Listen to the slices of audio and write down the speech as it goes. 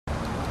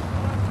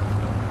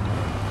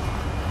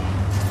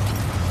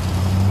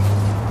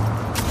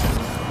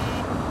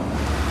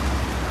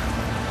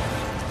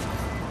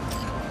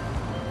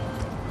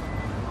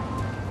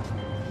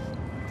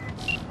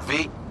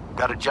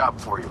got a job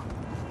for you.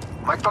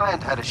 My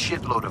client had a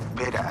shitload of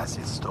beta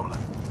acid stolen.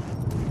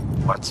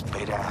 What's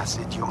beta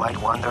acid, you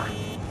might wonder?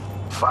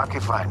 Fuck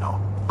if I know.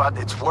 But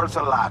it's worth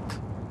a lot,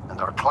 and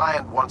our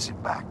client wants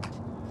it back.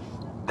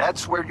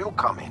 That's where you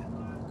come in.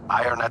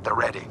 Iron at the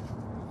ready.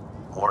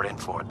 More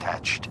info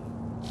attached.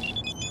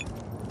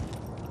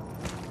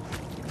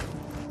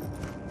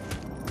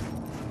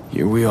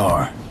 Here we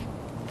are.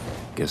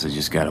 Guess I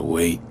just gotta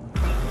wait.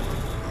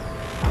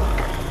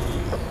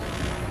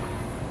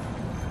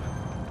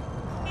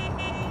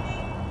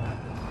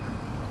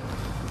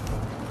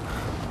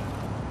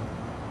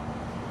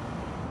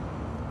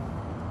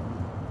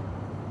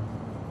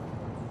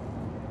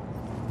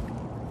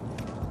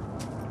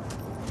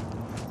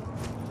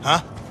 Huh?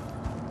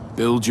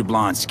 Bill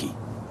Jablonski.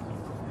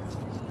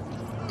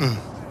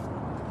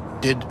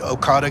 Did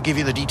Okada give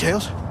you the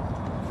details?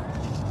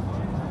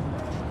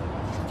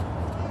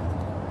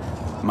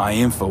 My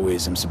info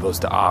is I'm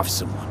supposed to off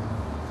someone.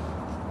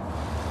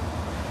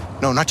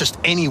 No, not just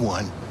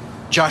anyone.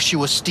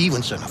 Joshua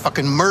Stevenson, a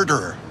fucking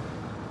murderer.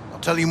 I'll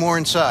tell you more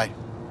inside.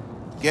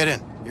 Get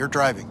in. You're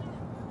driving.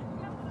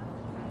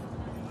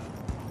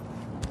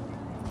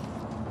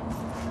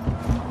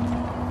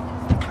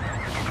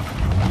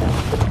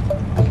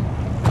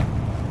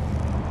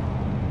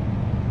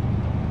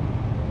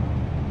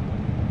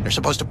 They're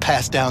supposed to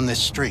pass down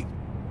this street.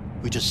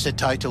 We just sit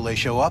tight till they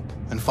show up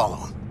and follow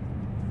them.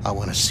 I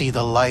want to see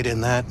the light in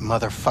that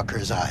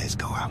motherfucker's eyes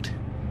go out.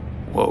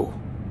 Whoa.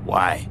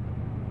 Why?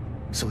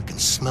 So he can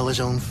smell his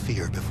own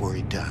fear before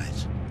he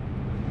dies.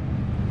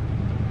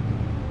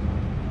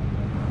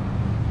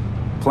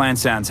 Plan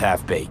sounds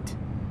half-baked.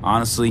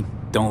 Honestly,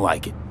 don't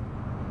like it.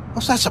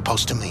 What's that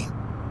supposed to mean?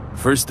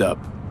 First up,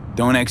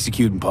 don't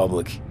execute in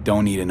public,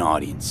 don't need an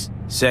audience.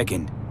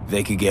 Second,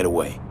 they could get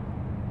away.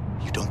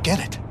 You don't get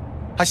it.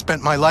 I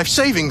spent my life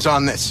savings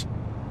on this.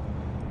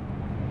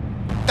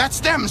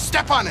 That's them!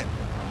 Step on it!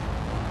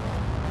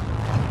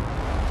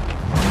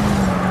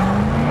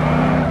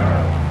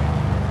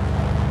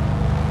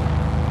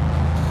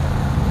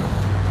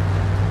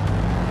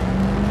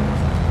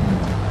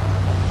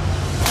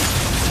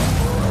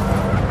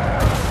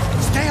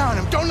 Stay on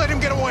him! Don't let him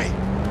get away!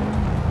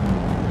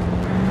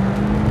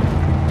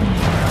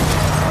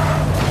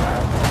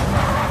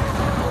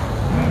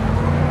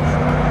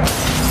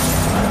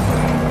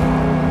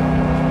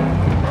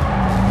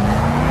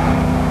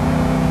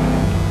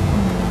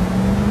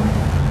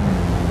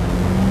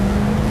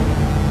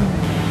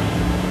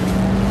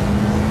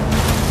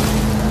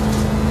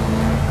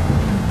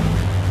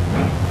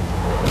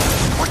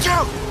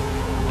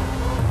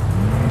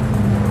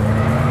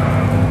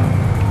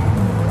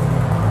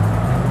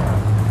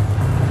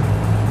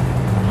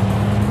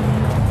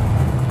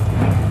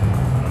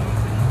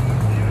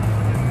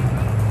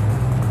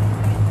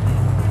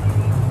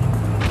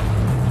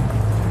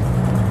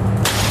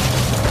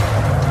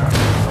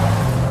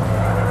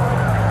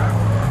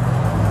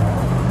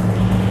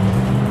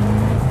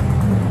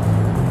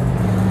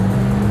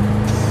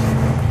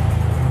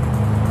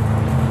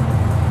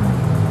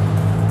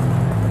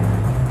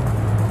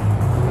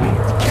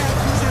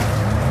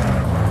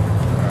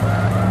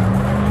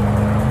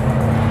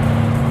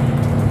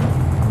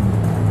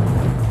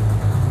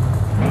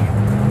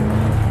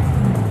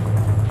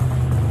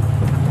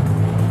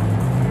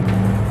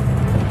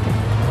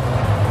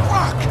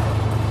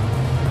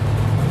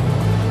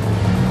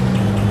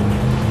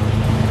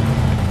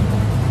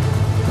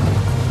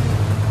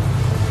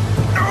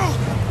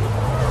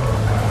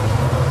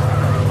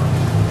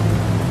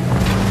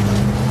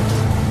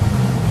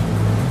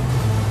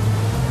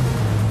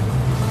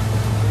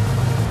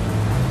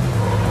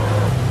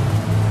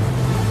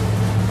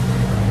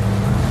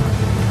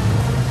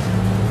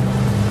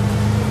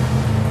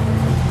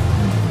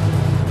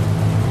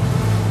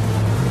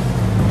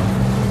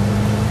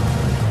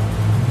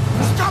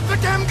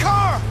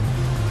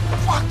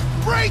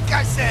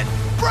 I said,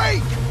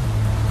 break!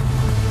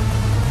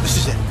 This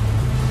is it.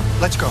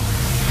 Let's go.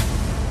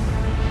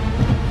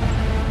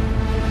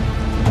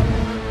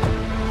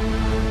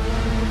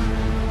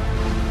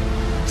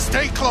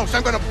 Stay close.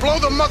 I'm gonna blow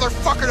the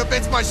motherfucker to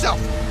bits myself.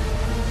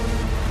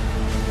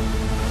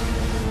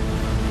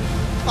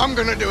 I'm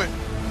gonna do it.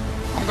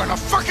 I'm gonna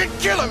fucking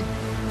kill him!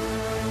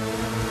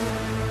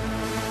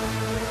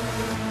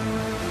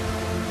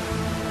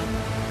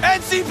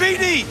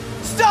 NCPD!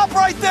 Stop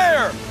right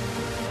there!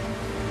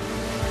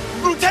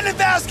 Lieutenant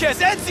Vasquez,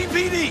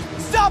 NCPD!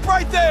 Stop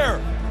right there!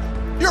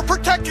 You're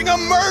protecting a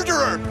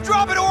murderer!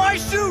 Drop it or I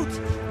shoot!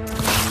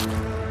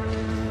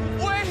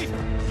 Wait!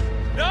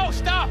 No,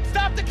 stop!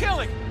 Stop the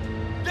killing!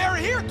 They're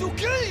here to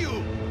kill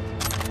you!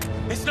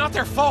 It's not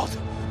their fault.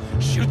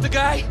 Shoot the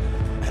guy,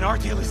 and our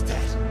deal is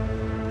dead.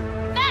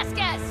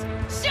 Vasquez!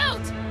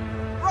 Shoot!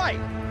 Right.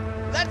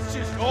 Let's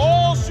just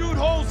all shoot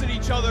holes in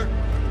each other.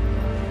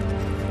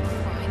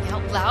 Crying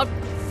out loud.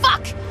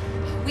 Fuck!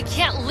 We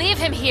can't leave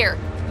him here.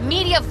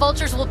 Media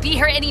vultures will be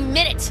here any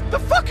minute. The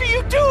fuck are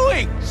you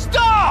doing?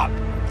 Stop!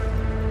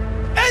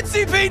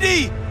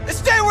 NCPD!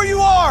 Stay where you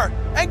are!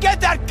 And get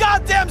that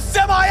goddamn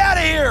semi out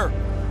of here!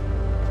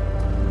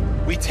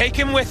 We take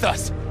him with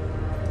us.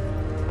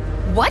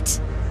 What?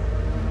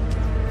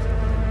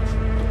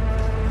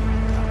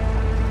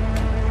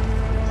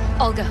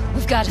 Olga,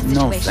 we've got a situation.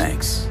 No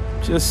thanks.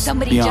 Just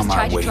Somebody be on just my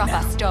tried to way drop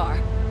now. our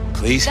star.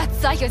 Please? That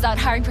psycho's out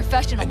hiring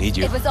professionals. I need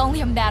you. It was only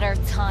a matter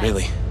of time.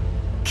 Really?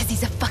 Because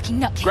he's a fucking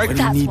nutcase, Why do you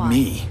that's need why.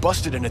 me?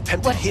 Busted an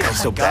attempted What? hit on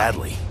So some guy.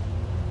 badly.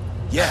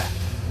 Yeah,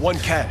 one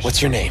cash.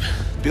 What's your name?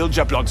 Bill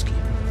Jablonski.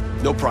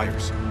 No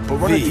priors, but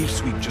run a V. deep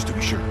sweep just to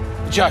be sure.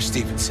 Josh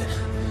Stevenson.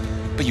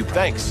 But you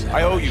Thanks,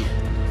 I owe you.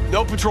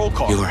 No patrol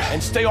car, You're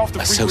and stay off the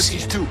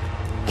frequencies associate. too.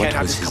 What Can't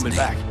have was this his coming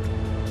name?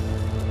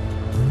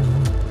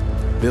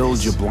 back. Bill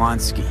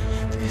Jablonski.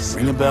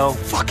 Ring a bell?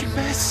 Fucking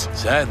mess.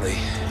 Sadly,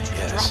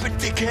 yes. Drop it,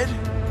 dickhead.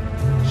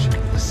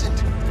 Should've listened.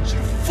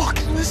 Should've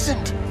fucking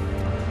listened.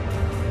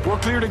 We're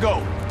clear to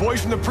go.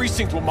 Boys from the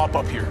precinct will mop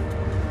up here.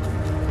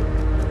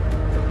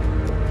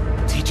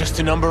 Teach us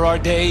to number our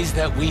days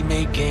that we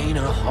may gain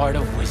a heart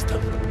of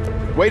wisdom.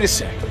 Wait a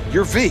sec,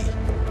 you're V.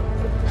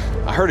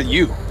 I heard of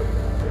you.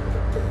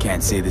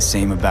 Can't say the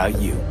same about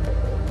you.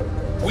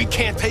 We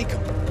can't take him.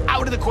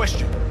 Out of the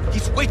question.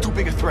 He's way too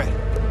big a threat.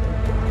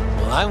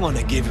 Well, I want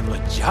to give him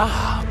a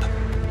job.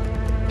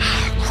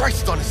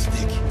 Christ on a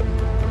stick.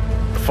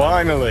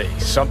 Finally,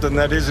 something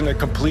that isn't a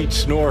complete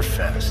snore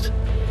fest.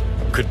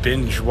 Could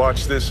binge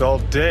watch this all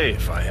day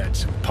if I had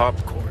some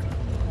popcorn.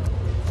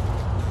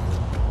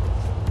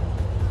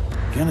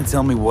 Gonna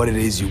tell me what it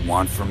is you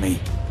want from me?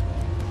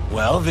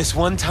 Well, this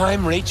one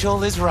time,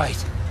 Rachel is right.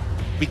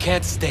 We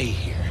can't stay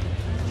here.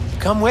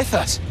 Come with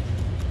us.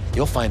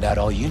 You'll find out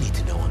all you need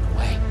to know on the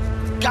way.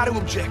 Got to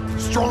object.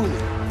 Strongly.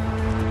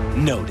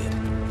 Noted.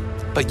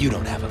 But you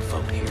don't have a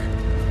vote here.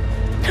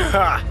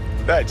 Ha!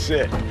 That's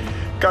it.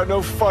 Got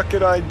no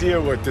fucking idea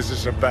what this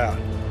is about.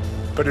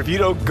 But if you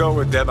don't go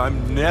with them,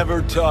 I'm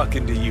never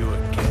talking to you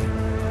again.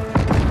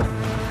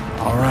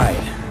 All right,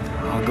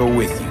 I'll go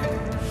with you.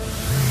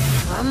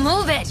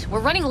 Move it! We're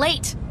running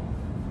late.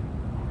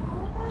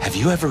 Have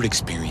you ever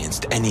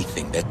experienced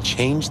anything that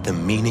changed the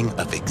meaning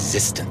of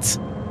existence?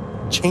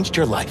 Changed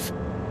your life?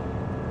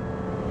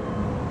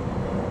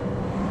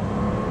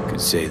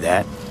 Could say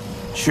that.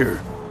 Sure.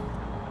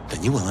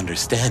 Then you will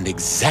understand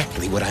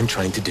exactly what I'm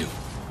trying to do.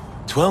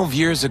 12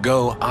 years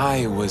ago,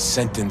 I was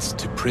sentenced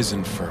to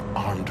prison for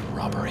armed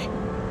robbery.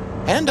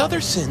 And other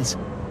sins.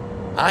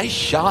 I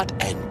shot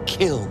and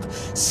killed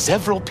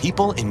several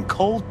people in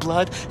cold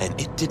blood, and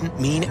it didn't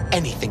mean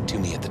anything to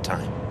me at the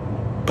time.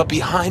 But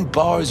behind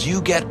bars,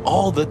 you get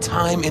all the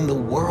time in the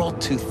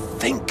world to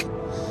think.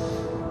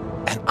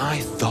 And I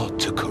thought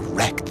to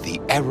correct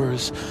the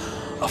errors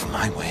of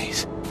my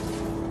ways.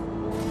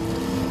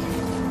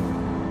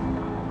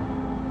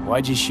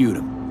 Why'd you shoot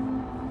him?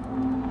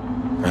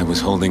 I was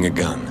holding a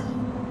gun.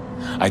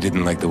 I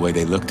didn't like the way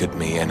they looked at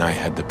me, and I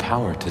had the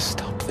power to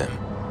stop them.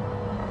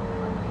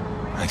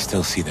 I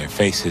still see their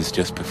faces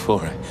just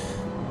before I...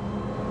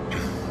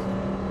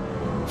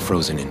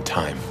 frozen in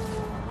time.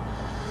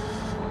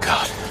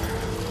 God,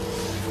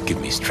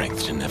 give me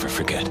strength to never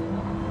forget.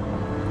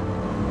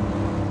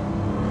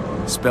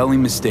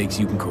 Spelling mistakes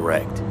you can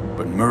correct,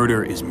 but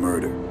murder is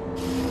murder.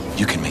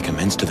 You can make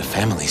amends to the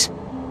families.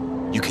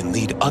 You can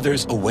lead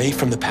others away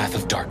from the path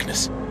of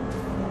darkness.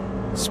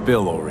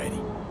 Spill already.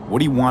 What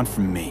do you want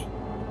from me?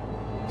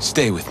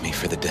 Stay with me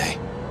for the day,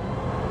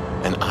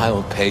 and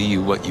I'll pay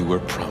you what you were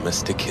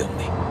promised to kill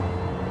me.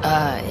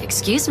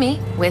 Excuse me?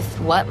 With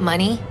what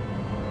money?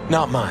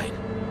 Not mine.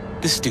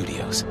 The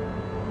studio's.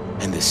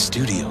 And the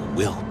studio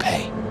will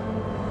pay.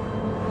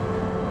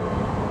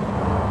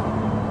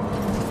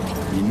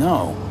 You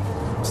know,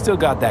 still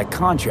got that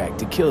contract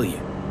to kill you.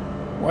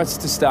 What's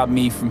to stop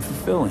me from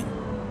fulfilling?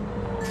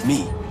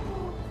 Me.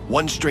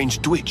 One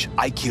strange twitch,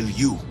 I kill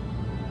you.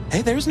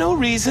 Hey, there's no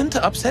reason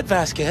to upset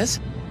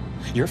Vasquez.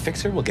 Your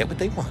fixer will get what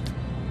they want.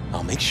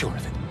 I'll make sure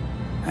of it.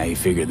 How you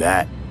figure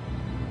that?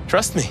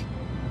 Trust me.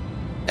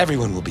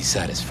 Everyone will be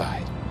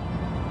satisfied.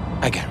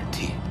 I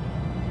guarantee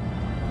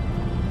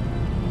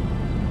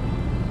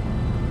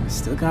it.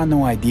 Still got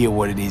no idea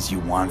what it is you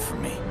want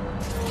from me.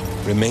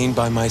 Remain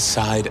by my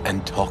side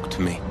and talk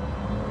to me.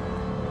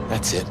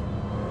 That's it.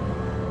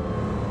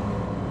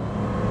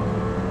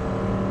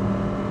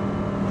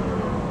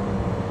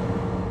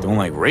 Don't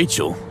like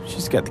Rachel.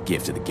 She's got the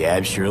gift of the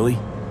gab, surely.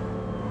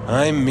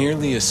 I'm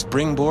merely a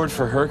springboard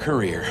for her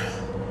career.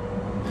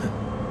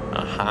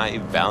 A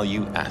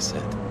high-value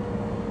asset.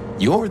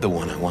 You're the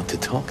one I want to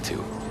talk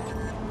to.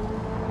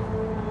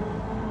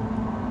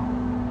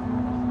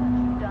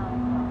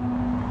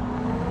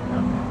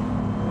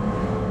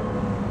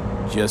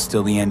 Just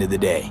till the end of the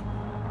day.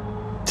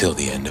 Till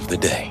the end of the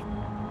day.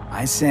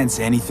 I sense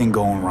anything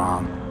going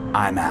wrong,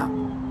 I'm out.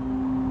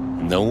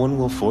 No one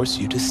will force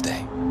you to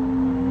stay.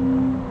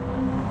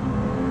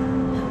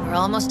 We're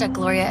almost at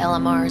Gloria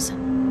LMR's.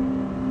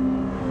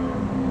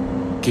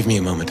 Give me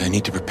a moment, I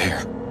need to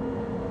prepare.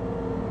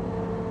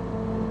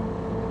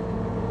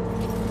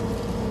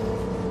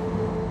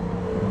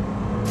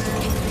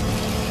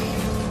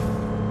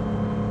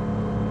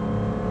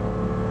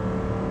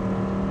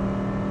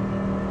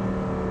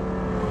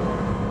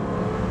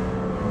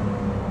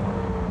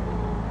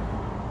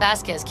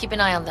 Vasquez, keep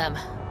an eye on them.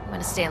 I'm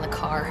gonna stay in the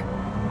car.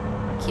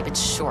 Keep it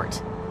short.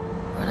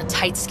 We're on a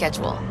tight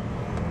schedule.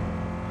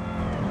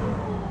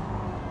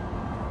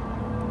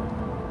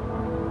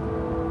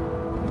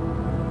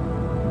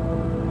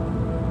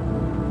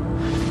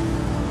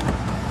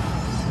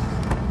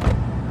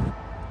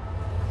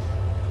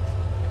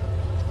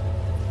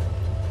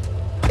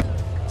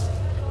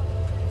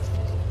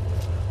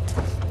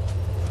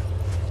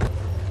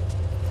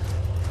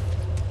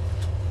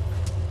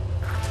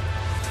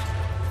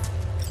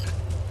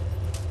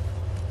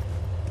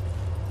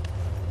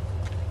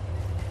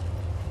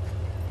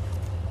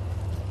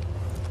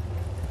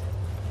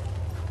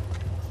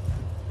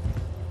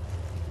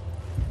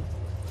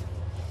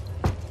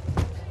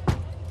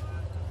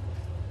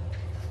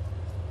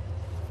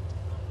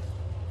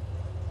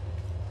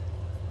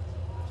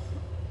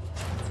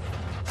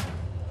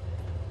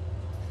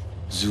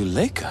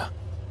 Zuleika?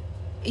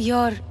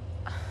 You're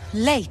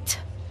late.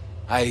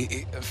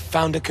 I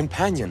found a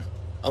companion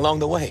along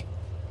the way.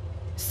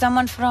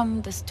 Someone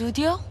from the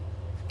studio?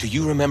 Do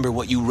you remember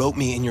what you wrote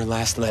me in your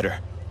last letter?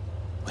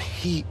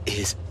 He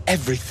is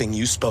everything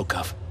you spoke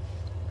of.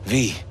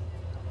 V,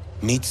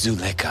 meet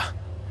Zuleika.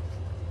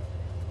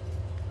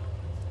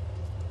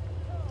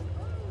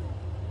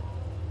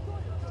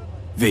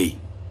 V,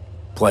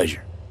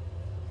 pleasure.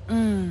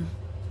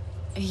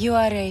 You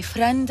are a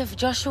friend of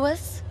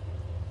Joshua's?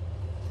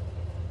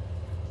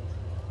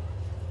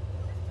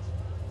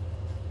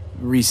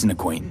 Recent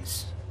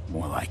acquaintance,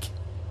 more like.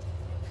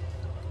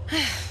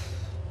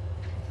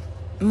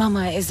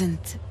 Mama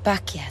isn't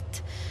back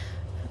yet.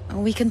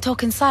 We can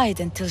talk inside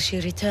until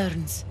she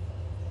returns.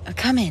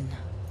 Come in.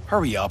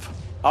 Hurry up.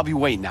 I'll be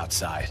waiting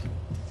outside.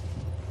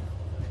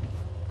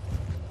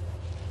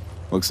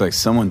 Looks like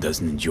someone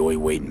doesn't enjoy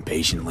waiting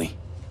patiently.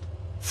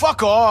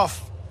 Fuck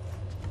off!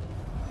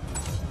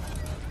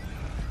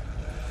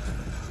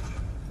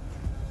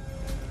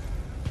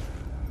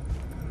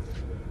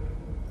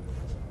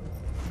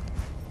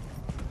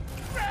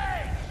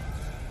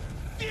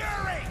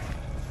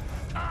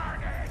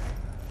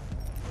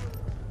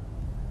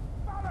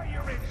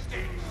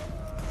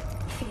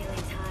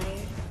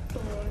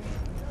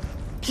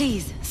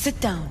 Please, sit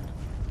down.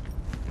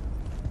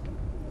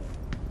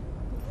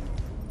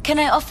 Can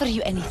I offer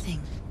you anything?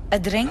 A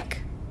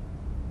drink?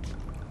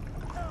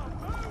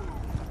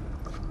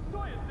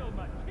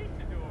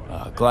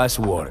 A glass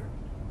of water.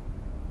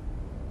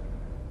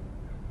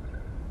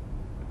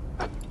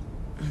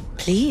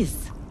 Please.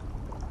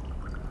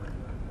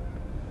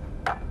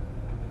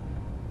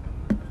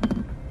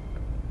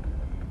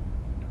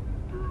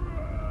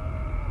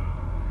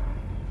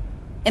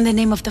 In the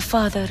name of the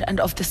Father, and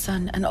of the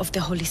Son, and of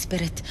the Holy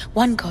Spirit,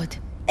 one God.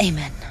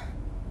 Amen.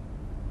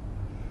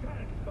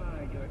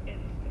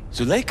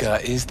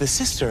 Zuleika is the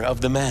sister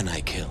of the man I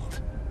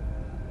killed.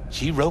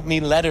 She wrote me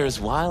letters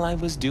while I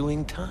was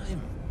doing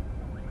time.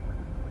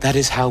 That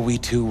is how we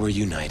two were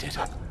united.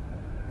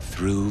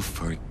 Through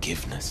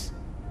forgiveness.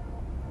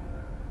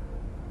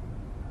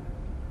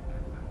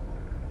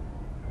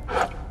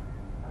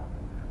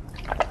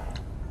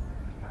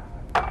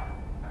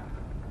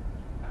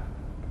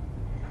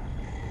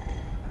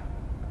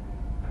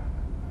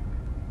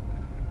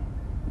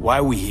 Why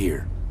are we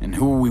here? And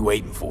who are we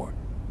waiting for?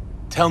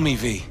 Tell me,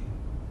 V,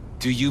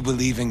 do you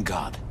believe in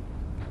God?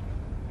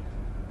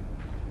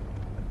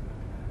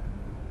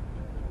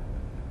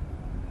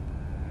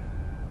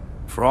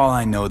 For all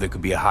I know, there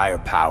could be a higher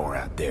power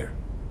out there.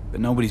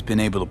 But nobody's been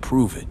able to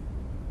prove it.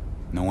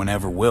 No one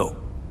ever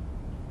will.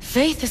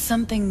 Faith is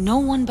something no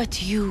one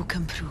but you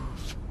can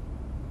prove.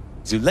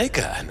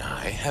 Zuleika and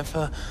I have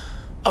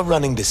a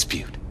running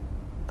dispute.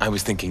 I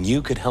was thinking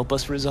you could help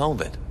us resolve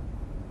it.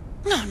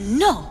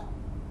 No.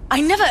 I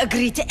never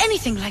agreed to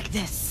anything like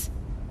this.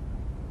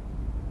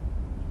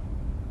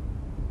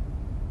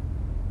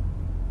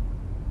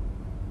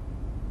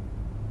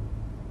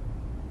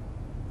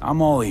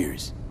 I'm all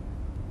ears.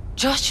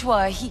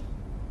 Joshua, he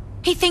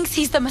thinks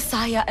he's the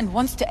Messiah and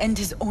wants to end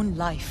his own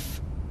life.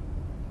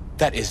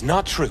 That is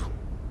not true.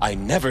 I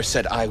never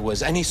said I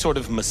was any sort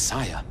of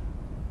Messiah.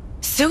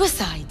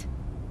 Suicide?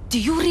 Do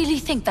you really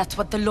think that's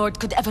what the Lord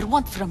could ever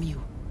want from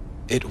you?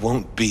 It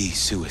won't be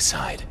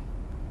suicide.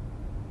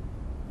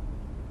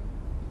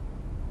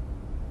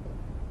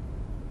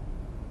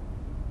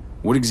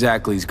 What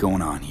exactly is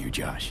going on here,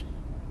 Josh?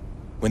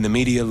 When the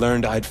media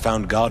learned I'd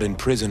found God in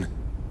prison,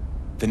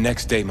 the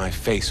next day my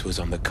face was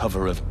on the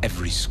cover of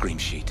every scream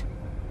sheet.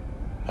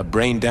 A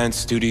brain-dance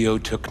studio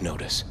took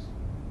notice.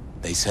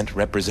 They sent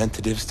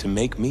representatives to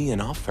make me an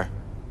offer.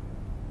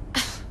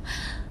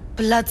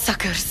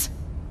 Bloodsuckers.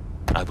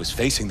 I was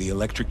facing the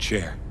electric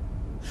chair.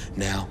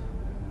 Now,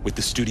 with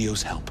the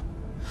studio's help,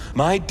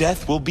 my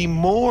death will be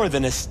more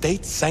than a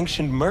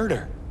state-sanctioned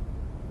murder.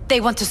 They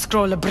want to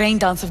scroll a brain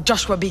dance of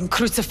Joshua being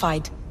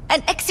crucified.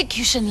 An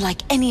execution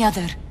like any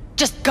other,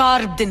 just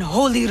garbed in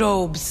holy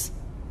robes.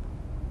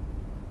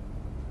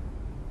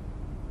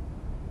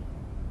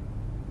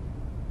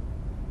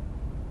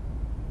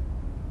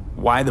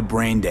 Why the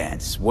brain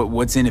dance?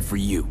 What's in it for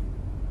you?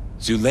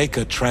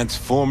 Zuleika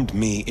transformed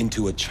me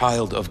into a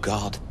child of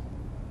God.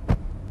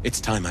 It's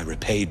time I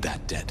repaid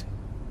that debt.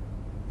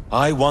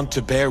 I want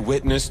to bear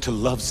witness to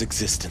love's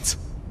existence,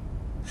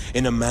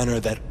 in a manner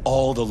that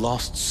all the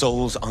lost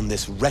souls on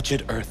this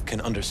wretched earth can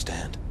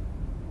understand.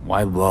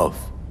 Why love?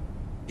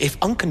 If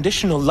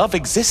unconditional love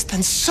exists,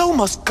 then so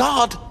must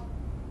God.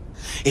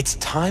 It's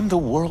time the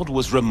world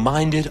was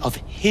reminded of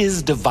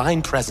His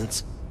divine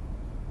presence.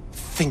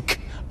 Think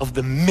of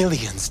the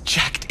millions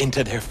jacked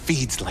into their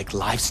feeds like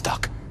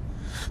livestock.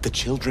 The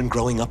children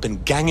growing up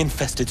in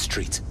gang-infested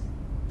streets.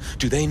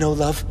 Do they know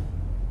love?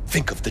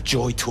 Think of the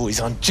joy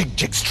toys on Jig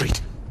Jig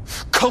Street.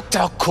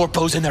 Coked-out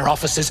corpos in their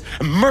offices,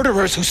 and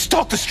murderers who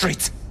stalk the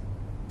streets.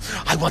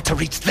 I want to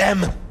reach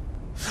them.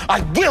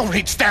 I will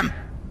reach them!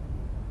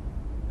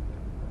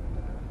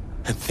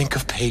 And think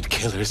of paid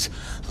killers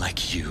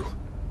like you,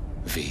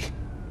 V.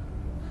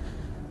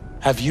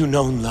 Have you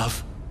known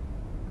love?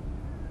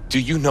 Do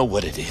you know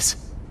what it is?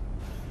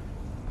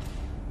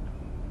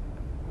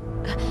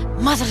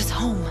 Mother's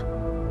home.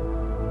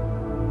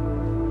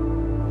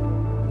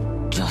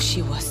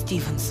 Joshua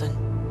Stevenson.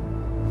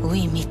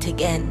 We meet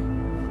again.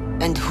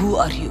 And who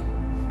are you?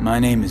 My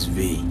name is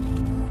V.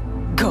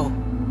 Go.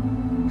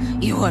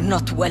 You are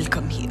not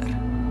welcome here.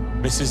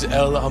 Mrs.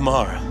 El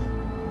Amar,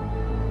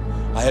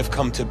 I have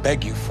come to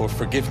beg you for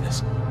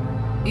forgiveness.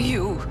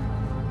 You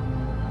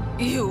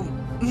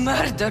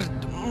murdered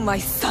my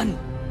son.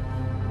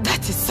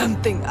 That is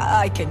something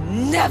I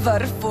can never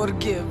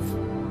forgive.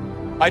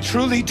 I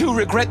truly do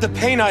regret the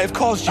pain I have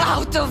caused you.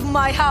 Out of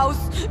my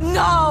house,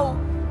 now!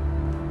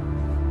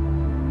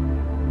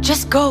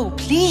 Just go,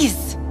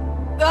 please.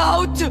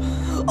 Out,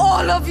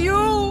 all of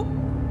you!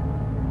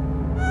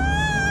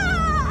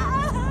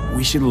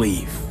 We should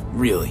leave,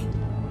 really.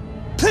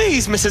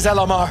 Please, Mrs. El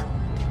Amar!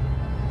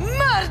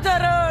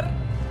 Murderer!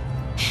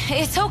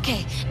 It's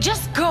okay.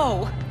 Just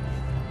go.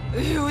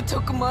 You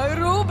took my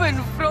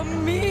Reuben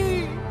from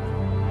me.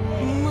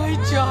 My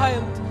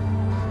child.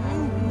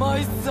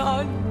 My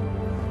son.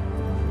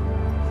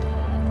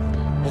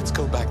 Let's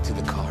go back to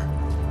the car.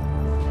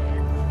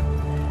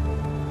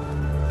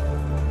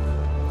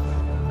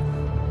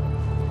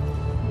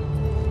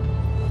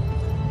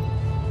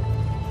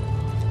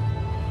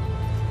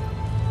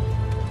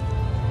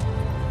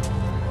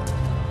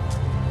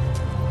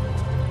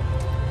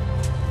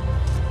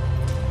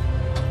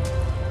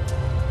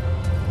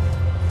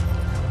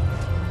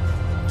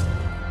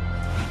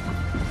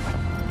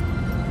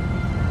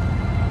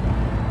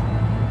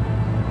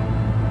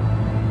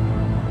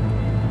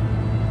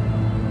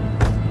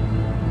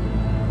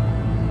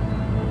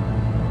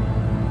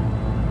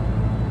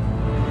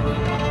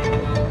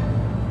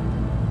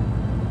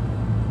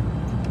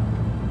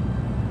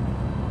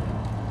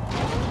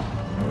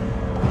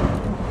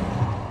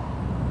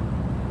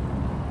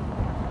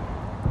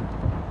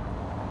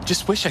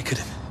 Just wish I could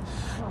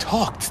have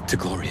talked to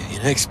Gloria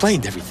and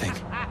explained everything.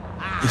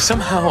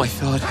 Somehow I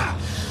thought...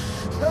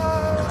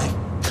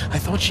 I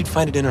thought she'd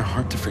find it in her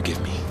heart to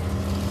forgive me.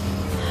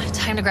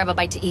 Time to grab a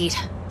bite to eat.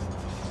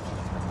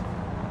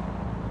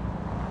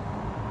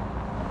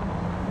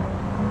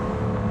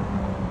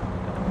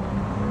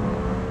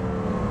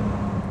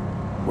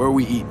 Where are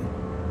we eating?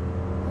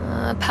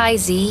 Pie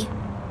Z.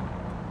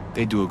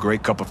 They do a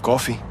great cup of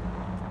coffee.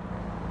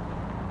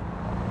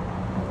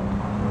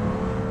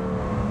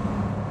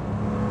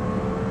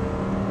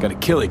 Got a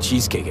killer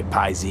cheesecake at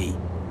Pie Z.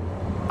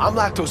 I'm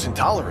lactose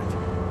intolerant.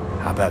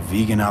 How about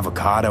vegan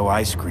avocado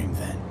ice cream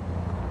then?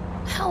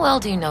 How well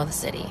do you know the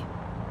city?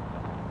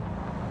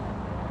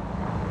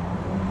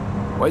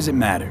 Why does it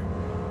matter?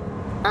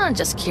 I'm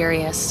just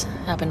curious.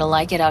 Happen to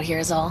like it out here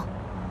is all.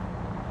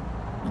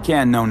 You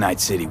can't know Night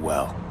City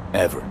well,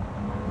 ever.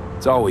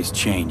 It's always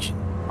changing,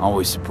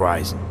 always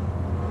surprising.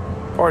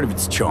 Part of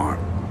its charm.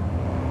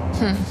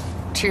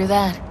 True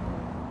that.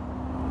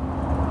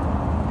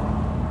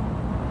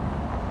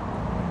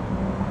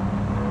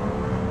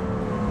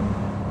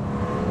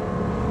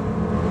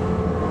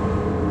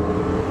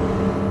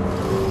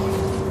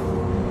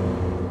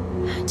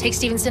 Take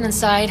Stevenson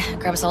inside,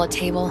 grab us all a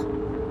table.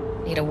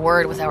 Need a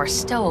word with our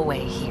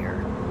stowaway here.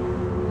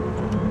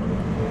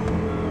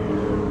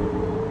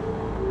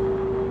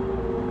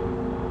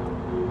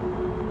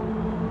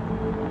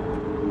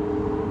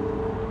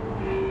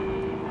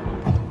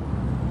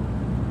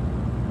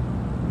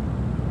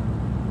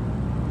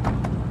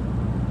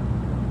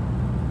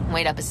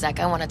 Wait up a sec,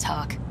 I want to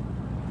talk.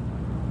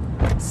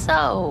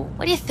 So,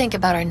 what do you think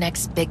about our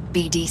next big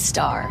BD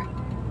star?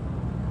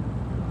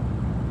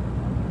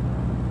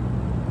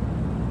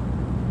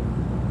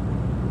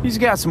 He's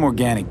got some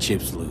organic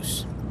chips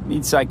loose.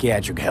 Needs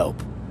psychiatric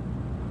help.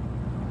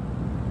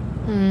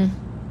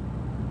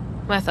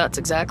 My thoughts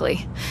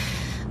exactly.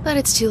 But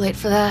it's too late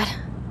for that.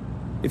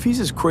 If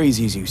he's as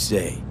crazy as you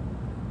say,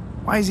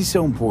 why is he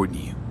so important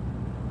to you?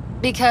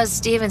 Because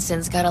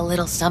Stevenson's got a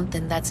little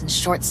something that's in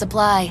short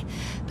supply,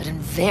 but in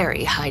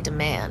very high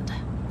demand.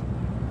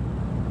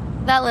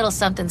 That little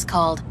something's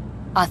called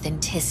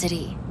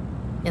authenticity.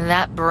 And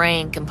that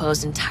brain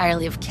composed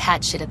entirely of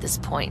cat shit at this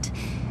point.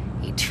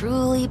 He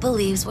truly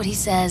believes what he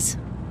says.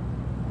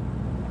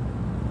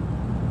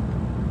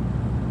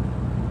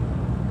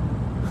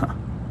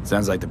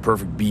 Sounds like the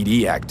perfect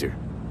BD actor.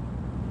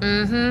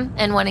 Mm-hmm,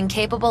 and one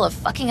incapable of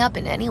fucking up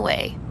in any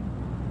way.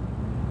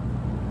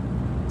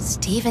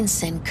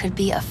 Stevenson could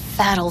be a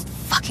fat old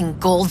fucking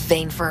gold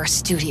vein for our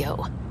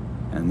studio.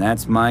 And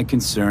that's my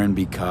concern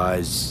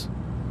because...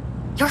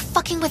 You're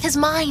fucking with his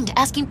mind,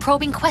 asking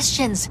probing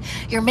questions.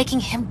 You're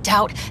making him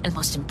doubt, and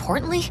most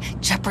importantly,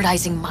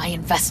 jeopardizing my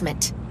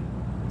investment.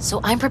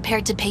 So I'm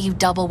prepared to pay you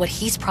double what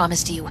he's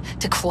promised you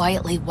to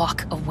quietly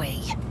walk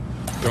away.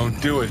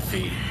 Don't do it,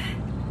 V.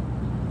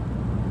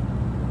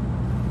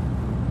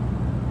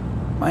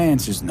 My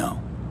answer's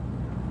no.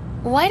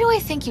 Why do I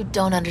think you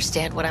don't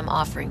understand what I'm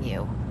offering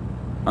you?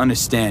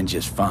 Understand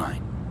just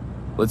fine.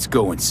 Let's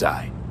go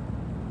inside.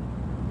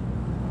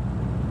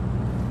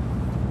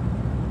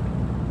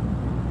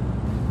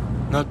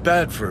 Not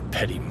bad for a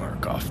petty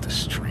merc off the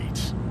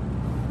streets.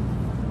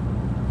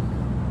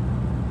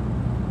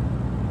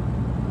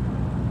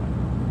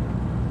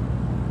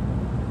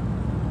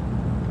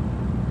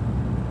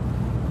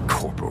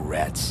 Corporal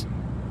rats.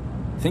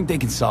 Think they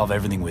can solve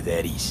everything with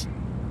eddies.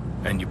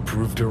 And you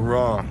proved her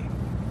wrong.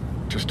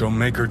 Just don't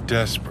make her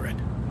desperate.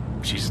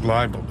 She's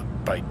liable to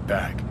bite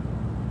back.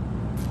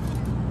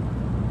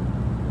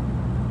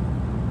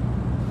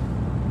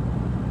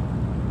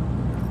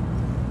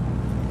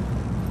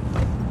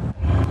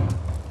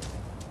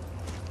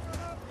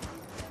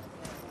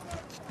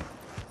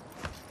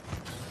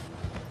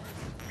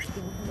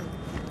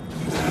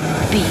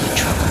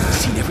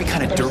 Seen every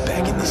kind of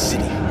dirtbag in this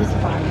city.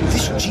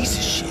 This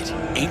Jesus shit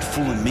ain't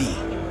fooling me.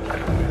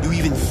 You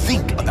even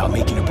think about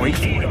making a break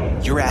for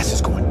it, your ass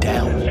is going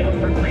down.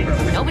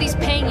 Nobody's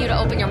paying you to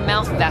open your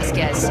mouth,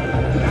 Vasquez.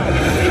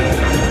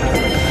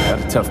 Got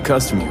a tough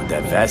customer with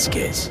that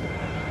Vasquez.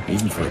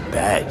 Even for a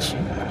badge.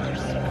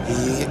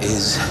 He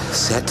is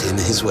set in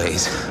his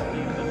ways,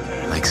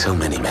 like so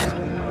many men.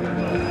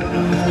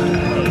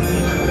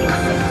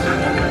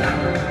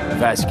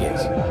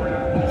 Vasquez.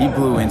 He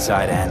blew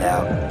inside and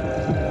out.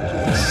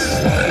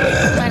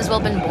 Might as well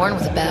been born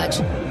with a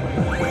badge.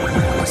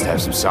 Must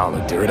have some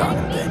solid dirt on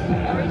him then.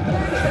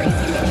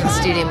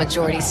 Studio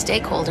majority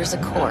stakeholder's a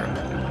corp.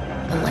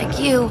 Unlike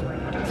you,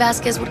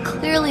 Vasquez would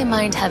clearly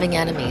mind having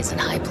enemies in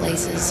high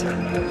places.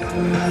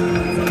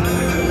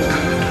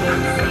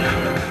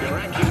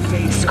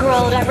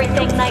 Scrolled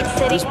everything Night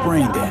City. This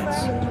brain dance.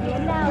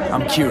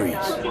 I'm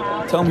curious.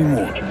 Tell me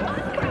more.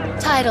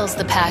 Title's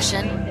the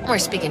passion. We're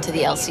speaking to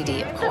the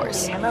LCD, of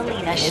course.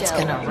 It's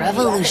gonna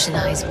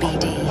revolutionize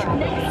BD.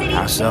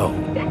 How so?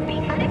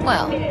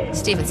 Well,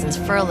 Stevenson's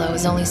furlough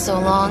is only so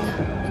long.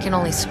 We can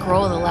only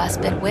scroll the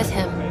last bit with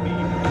him.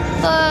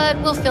 But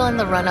we'll fill in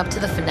the run-up to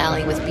the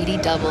finale with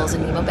BD doubles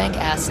and Nemobank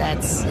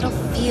assets. It'll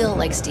feel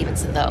like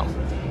Stevenson, though.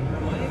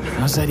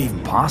 How's that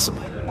even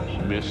possible?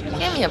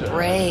 Give me a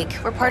break.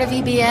 We're part of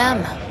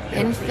EBM.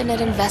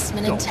 Infinite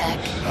investment in tech.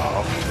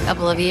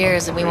 Couple of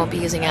years and we won't be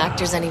using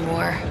actors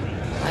anymore.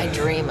 I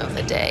dream of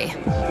the day.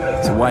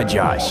 So why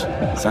Josh?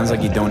 Sounds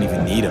like you don't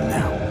even need him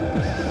now.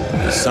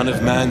 The son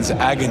of man's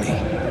agony.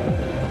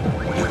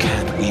 You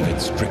can't weave it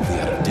strictly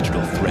out of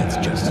digital threads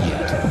just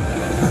yet.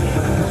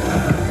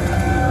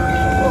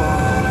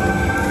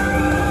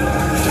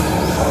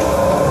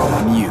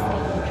 And you?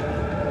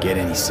 Get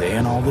any say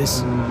in all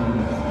this?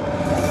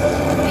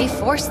 We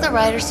forced the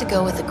writers to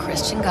go with the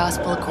Christian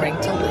gospel according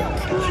to Luke.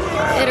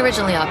 They'd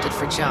originally opted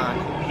for John.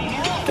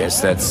 Guess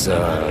that's,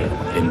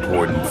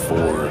 important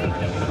for...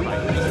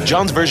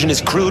 John's version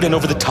is crude and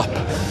over the top.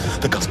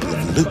 The Gospel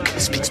of Luke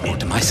speaks more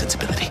to my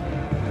sensibility.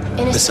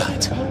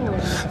 Besides,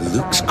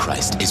 Luke's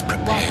Christ is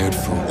prepared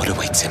for what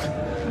awaits him.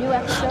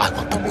 I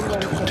want the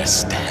world to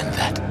understand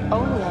that.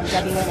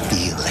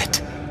 Feel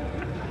it.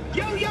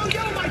 Yo,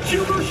 my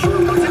shooter,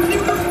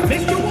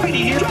 Mr. Whitey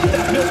here. Drop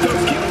that milk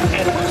kill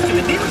and rush to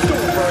the nearest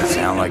store first.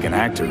 Sound like an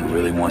actor who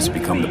really wants to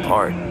become the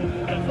part.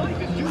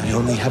 I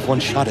only have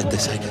one shot at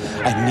this.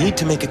 I need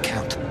to make it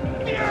count.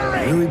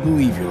 I really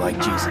believe you're like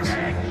Jesus.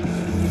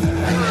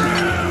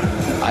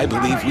 I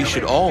believe we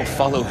should all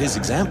follow his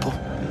example.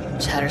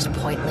 Chatter's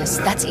pointless.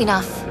 That's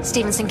enough.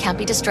 Stevenson can't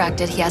be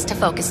distracted. He has to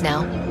focus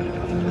now.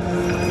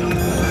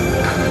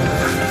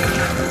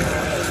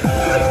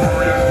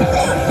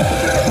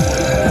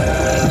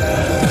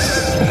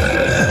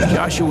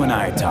 Joshua and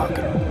I are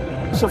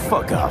talking. So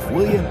fuck off,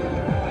 will you?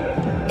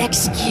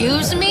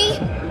 Excuse me?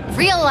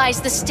 Realize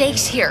the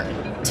stakes here.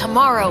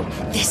 Tomorrow,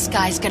 this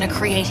guy's gonna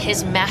create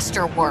his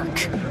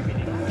masterwork.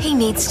 He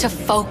needs to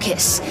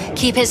focus,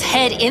 keep his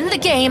head in the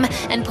game,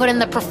 and put in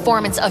the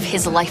performance of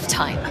his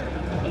lifetime.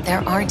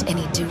 There aren't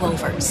any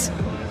do-overs.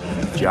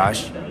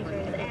 Josh?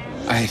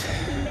 I'd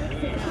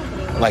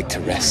like to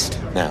rest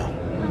now.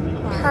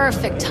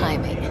 Perfect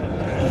timing.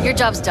 Your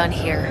job's done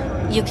here.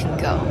 You can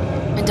go.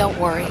 And don't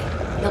worry,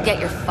 you'll get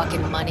your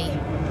fucking money.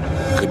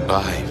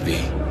 Goodbye,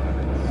 V.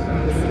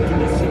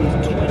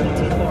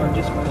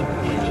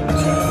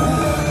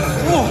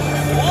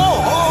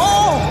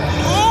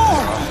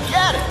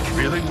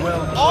 Really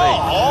well played.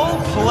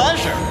 Oh,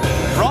 pleasure.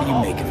 What do you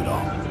make of it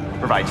all?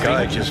 provides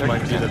Guy just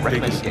might be the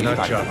biggest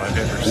nut job I've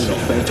ever seen.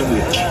 Phantom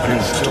Witch.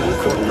 And still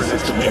a corporate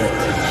System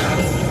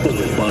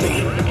Full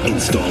body.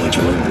 Install at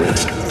your own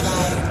risk.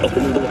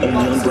 Available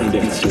only on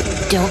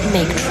Braindance. Don't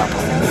make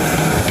trouble.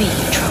 Be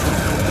trouble.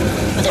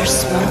 Where there's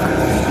smoke,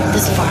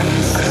 there's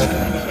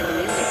fire.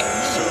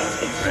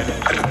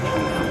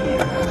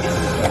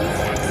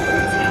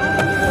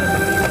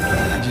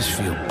 I just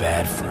feel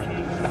bad for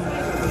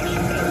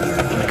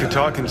him. We could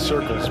talk in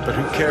circles, but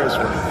who cares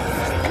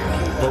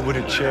what would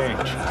it change?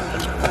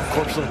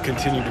 Corpse will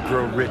continue to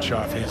grow rich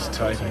off his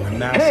type, and the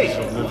masses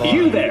will live on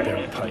you with there.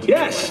 their pipe.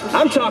 Yes,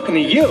 I'm talking to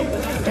you.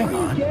 Hang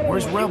on,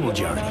 where's Rebel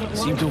Johnny?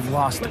 Seem to have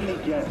lost him.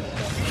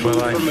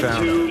 Well, I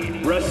found him.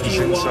 He's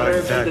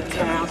inside that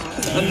tap.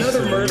 He's Another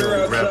the murder real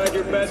outside rebel.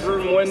 your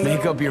bedroom window.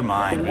 Make up your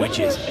mind, which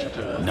is it?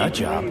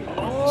 Nutjob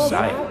or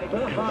Saya?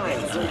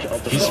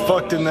 He's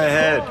fucked in the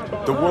head.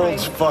 The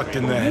world's fucked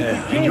in the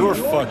head. And you're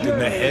fucked in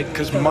the head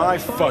because my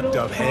fucked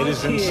up head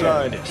is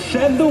inside it.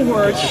 Send the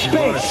word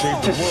SPACE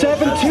to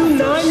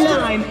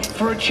 7299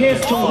 for a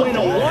chance to win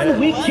a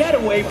one-week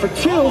getaway for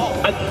two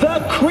at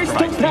the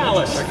Crystal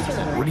Palace.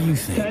 What do you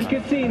 10 think?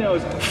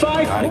 casinos,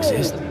 5 God pools,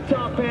 exists?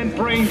 top-end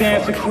brain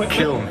dance Kill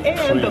equipment, me,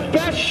 and the please.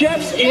 best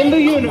chefs in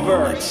the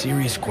universe.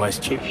 Serious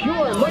question. If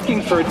you're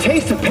looking for a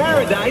taste of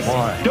paradise,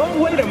 Why? don't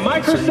wait a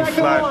microsecond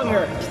flat longer.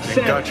 and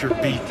got your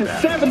SPACE beat to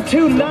back.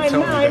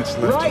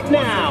 7299 right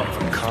now.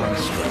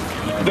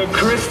 Construct. The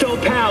Crystal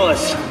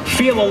Palace.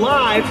 Feel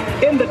alive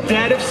in the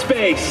dead of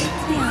space.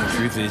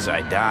 Truth is,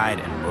 I died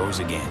and rose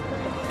again.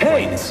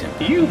 Hey, and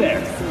simple. you there?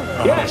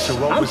 Yes, so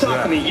what I'm was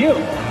talking that? to you. A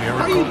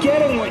Are you miracle?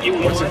 getting what you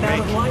What's want it out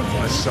of make?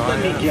 life? Messiah?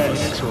 Let me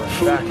guess. To a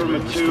Food factory from a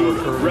restored tube,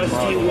 urban rusty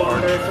model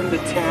water arch. from the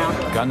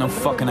tap. Got no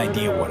fucking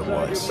idea what it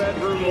was.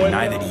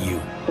 Neither do you.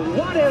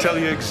 What if Tell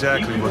you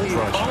exactly what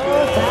brought you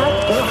all here.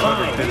 that Clever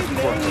behind? bit of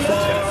corporate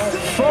tech.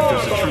 Far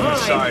There's a true behind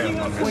Messiah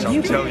among us, when I'll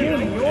you tell you.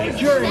 begin your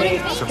journey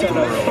to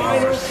the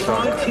final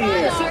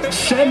frontier.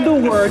 Send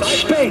the word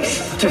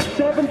SPACE to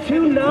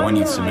 7299. One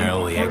you'd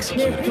summarily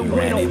execute if you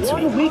ran into it.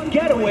 one-week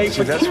getaway See,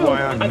 for that's two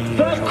why I'm at mean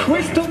the and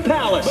Crystal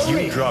Palace.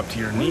 You drop to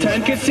your knees.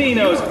 10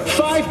 casinos,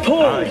 5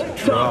 pools, I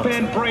dropped.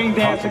 top-end brain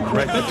dance Popping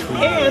right equipment,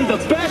 between and the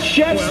best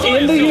chefs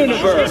in the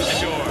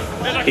universe.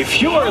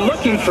 If you're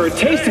looking for a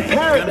taste of You're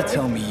gonna paradise,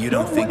 tell me you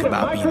don't think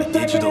about being the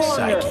digital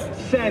psyche,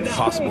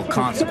 possible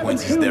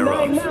consequences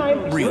thereof.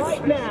 Really?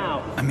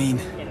 I mean,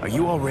 are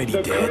you already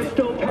dead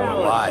or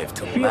alive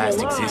till the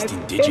last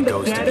existing digit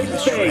goes to be the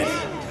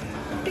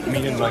shred?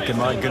 Meaning, like,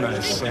 am I gonna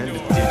ascend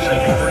digit?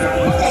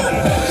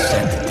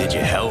 Sent to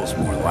digit hell's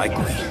more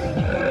likely.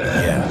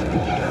 Yeah.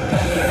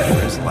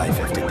 There's life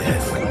after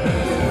death.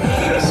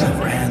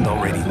 Silverhand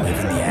already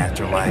living the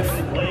afterlife.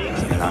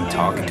 And I'm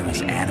talking to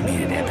his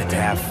animated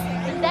epitaph.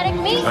 Pathetic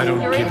meat, I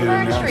don't you're give in it for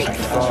an a ounce treat. of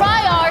thought.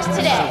 Try ours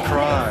today.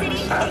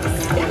 Surprise.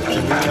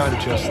 To me, I'm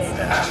just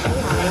that.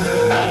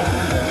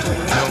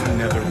 No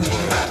netherworld,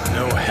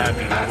 no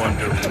happy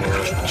wonder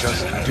world,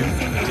 just Duke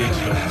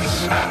Digitals.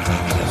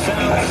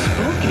 sounds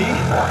spooky,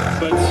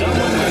 but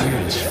someone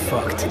Weird as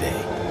fuck today.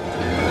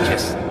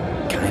 Just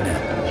kinda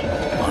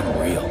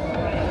unreal.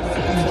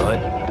 But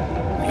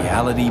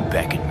reality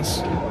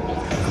beckons.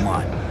 Come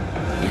on.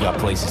 We got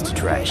places to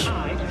trash.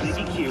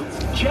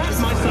 Chat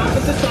myself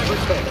into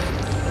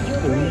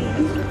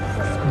cyberspace.